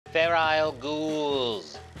feral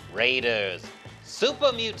ghouls, raiders,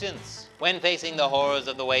 super mutants. When facing the horrors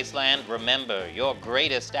of the wasteland, remember your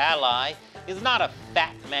greatest ally is not a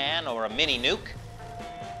fat man or a mini nuke.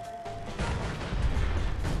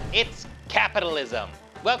 It's capitalism.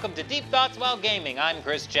 Welcome to Deep Thoughts While Gaming. I'm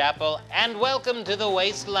Chris Chappell, and welcome to the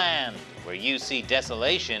wasteland. Where you see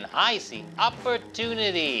desolation, I see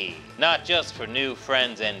opportunity. Not just for new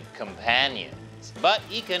friends and companions, but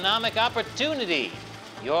economic opportunity.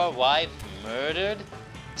 Your wife murdered?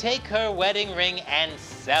 Take her wedding ring and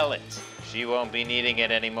sell it. She won't be needing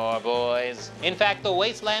it anymore, boys. In fact, the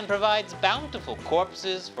wasteland provides bountiful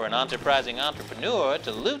corpses for an enterprising entrepreneur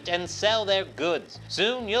to loot and sell their goods.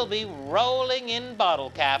 Soon you'll be rolling in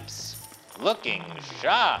bottle caps, looking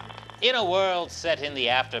sharp. In a world set in the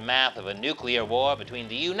aftermath of a nuclear war between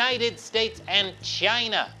the United States and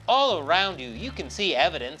China, all around you, you can see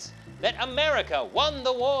evidence that America won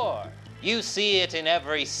the war. You see it in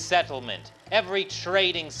every settlement, every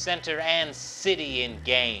trading center and city in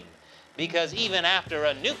game. Because even after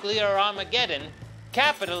a nuclear Armageddon,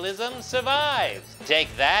 capitalism survives.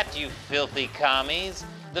 Take that, you filthy commies.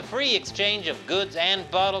 The free exchange of goods and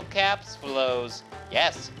bottle caps flows.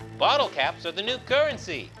 Yes, bottle caps are the new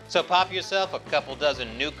currency. So pop yourself a couple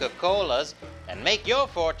dozen Nuka-Colas and make your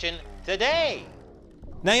fortune today.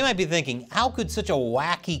 Now you might be thinking, how could such a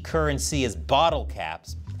wacky currency as bottle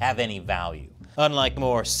caps have any value? Unlike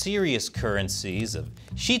more serious currencies of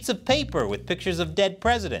sheets of paper with pictures of dead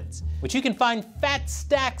presidents, which you can find fat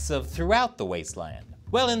stacks of throughout the wasteland.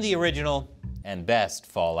 Well, in the original and best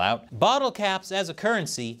Fallout, bottle caps as a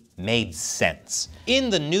currency made sense. In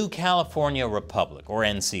the New California Republic, or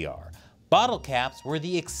NCR, bottle caps were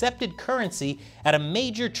the accepted currency at a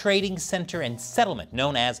major trading center and settlement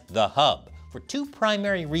known as the Hub, for two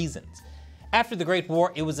primary reasons. After the Great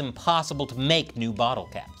War, it was impossible to make new bottle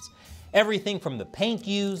caps. Everything from the paint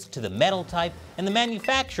used to the metal type and the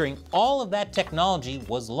manufacturing, all of that technology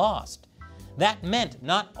was lost. That meant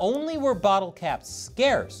not only were bottle caps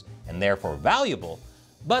scarce and therefore valuable,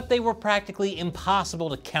 but they were practically impossible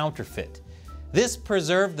to counterfeit. This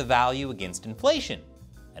preserved the value against inflation,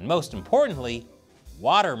 and most importantly,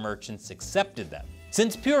 water merchants accepted them.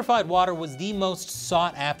 Since purified water was the most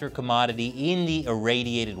sought-after commodity in the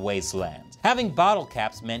irradiated wastelands, having bottle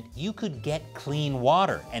caps meant you could get clean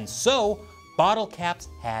water, and so bottle caps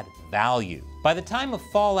had value. By the time of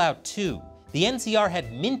Fallout 2, the NCR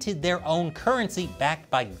had minted their own currency backed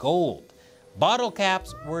by gold. Bottle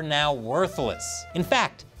caps were now worthless. In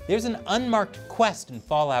fact, there's an unmarked quest in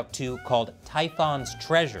Fallout 2 called Typhon's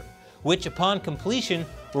Treasure, which upon completion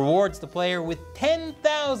rewards the player with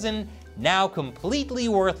 10,000 now completely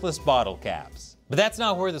worthless bottle caps. But that's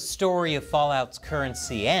not where the story of Fallout's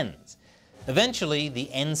currency ends. Eventually, the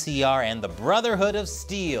NCR and the Brotherhood of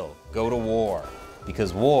Steel go to war,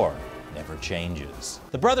 because war never changes.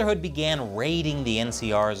 The Brotherhood began raiding the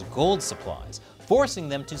NCR's gold supplies, forcing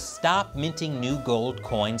them to stop minting new gold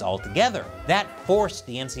coins altogether. That forced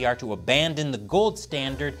the NCR to abandon the gold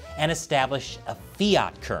standard and establish a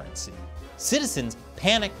fiat currency. Citizens,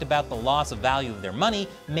 panicked about the loss of value of their money,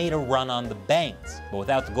 made a run on the banks. But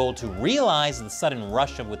without the gold to realize the sudden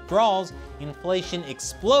rush of withdrawals, inflation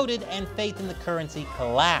exploded and faith in the currency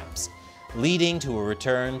collapsed, leading to a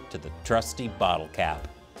return to the trusty bottle cap.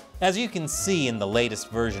 As you can see in the latest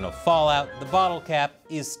version of Fallout, the bottle cap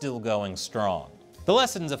is still going strong. The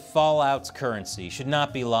lessons of Fallout's currency should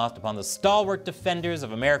not be lost upon the stalwart defenders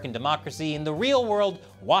of American democracy in the real world,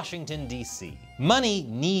 Washington, D.C. Money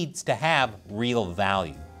needs to have real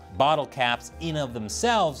value. Bottle caps in of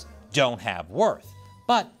themselves don't have worth,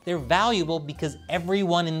 but they're valuable because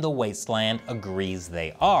everyone in the wasteland agrees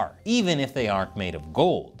they are, even if they aren't made of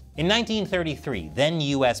gold. In 1933, then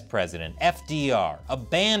US President FDR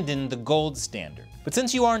abandoned the gold standard. But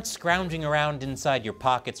since you aren't scrounging around inside your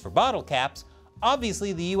pockets for bottle caps,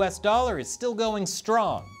 obviously the US dollar is still going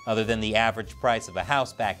strong, other than the average price of a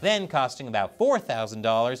house back then costing about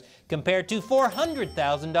 $4,000 compared to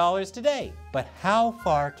 $400,000 today. But how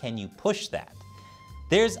far can you push that?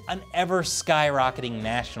 There's an ever-skyrocketing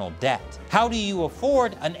national debt. How do you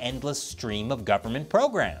afford an endless stream of government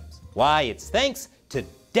programs? Why, it's thanks to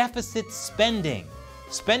deficit spending.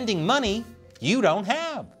 Spending money you don't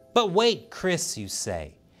have. But wait, Chris, you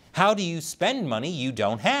say, how do you spend money you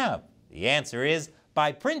don't have? The answer is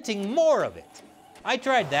by printing more of it. I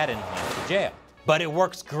tried that and went to jail. But it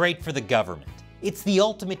works great for the government. It's the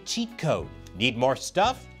ultimate cheat code. Need more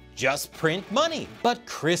stuff? Just print money. But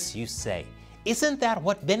Chris, you say, isn't that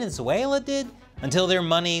what Venezuela did? Until their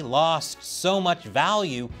money lost so much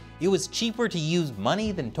value, it was cheaper to use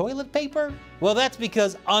money than toilet paper? Well, that's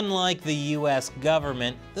because unlike the US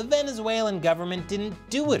government, the Venezuelan government didn't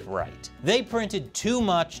do it right. They printed too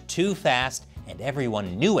much, too fast, and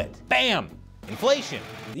everyone knew it. Bam! Inflation.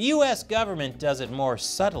 The US government does it more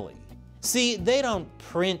subtly. See, they don't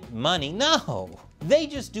print money, no. They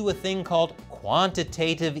just do a thing called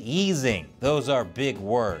quantitative easing. Those are big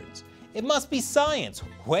words. It must be science,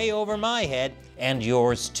 way over my head, and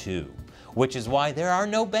yours too. Which is why there are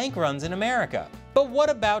no bank runs in America. But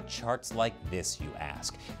what about charts like this, you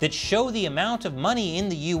ask, that show the amount of money in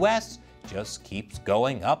the US just keeps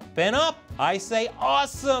going up and up? I say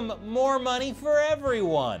awesome, more money for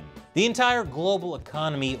everyone. The entire global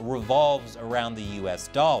economy revolves around the US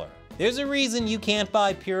dollar. There's a reason you can't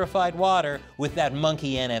buy purified water with that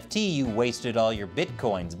monkey NFT you wasted all your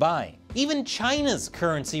bitcoins buying. Even China's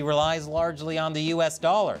currency relies largely on the US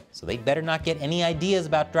dollar, so they'd better not get any ideas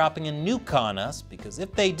about dropping a nuke on us, because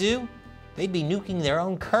if they do, they'd be nuking their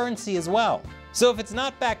own currency as well. So if it's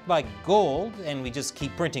not backed by gold, and we just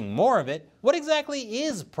keep printing more of it, what exactly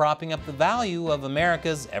is propping up the value of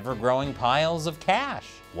America's ever-growing piles of cash?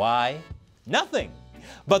 Why, nothing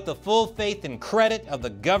but the full faith and credit of the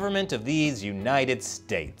government of these United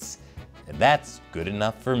States. And that's good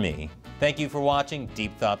enough for me. Thank you for watching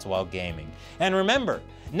Deep Thoughts While Gaming. And remember,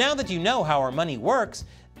 now that you know how our money works,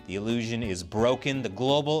 the illusion is broken, the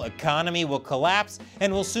global economy will collapse,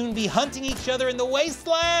 and we'll soon be hunting each other in the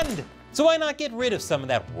wasteland! So why not get rid of some of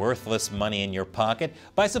that worthless money in your pocket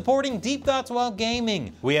by supporting Deep Thoughts While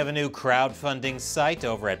Gaming? We have a new crowdfunding site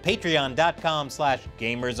over at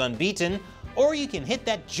patreon.com/gamersunbeaten, or you can hit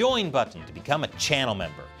that join button to become a channel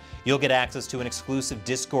member. You'll get access to an exclusive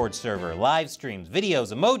Discord server, live streams,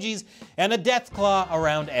 videos, emojis, and a death claw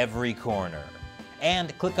around every corner.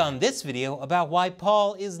 And click on this video about why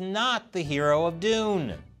Paul is not the hero of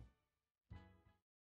Dune.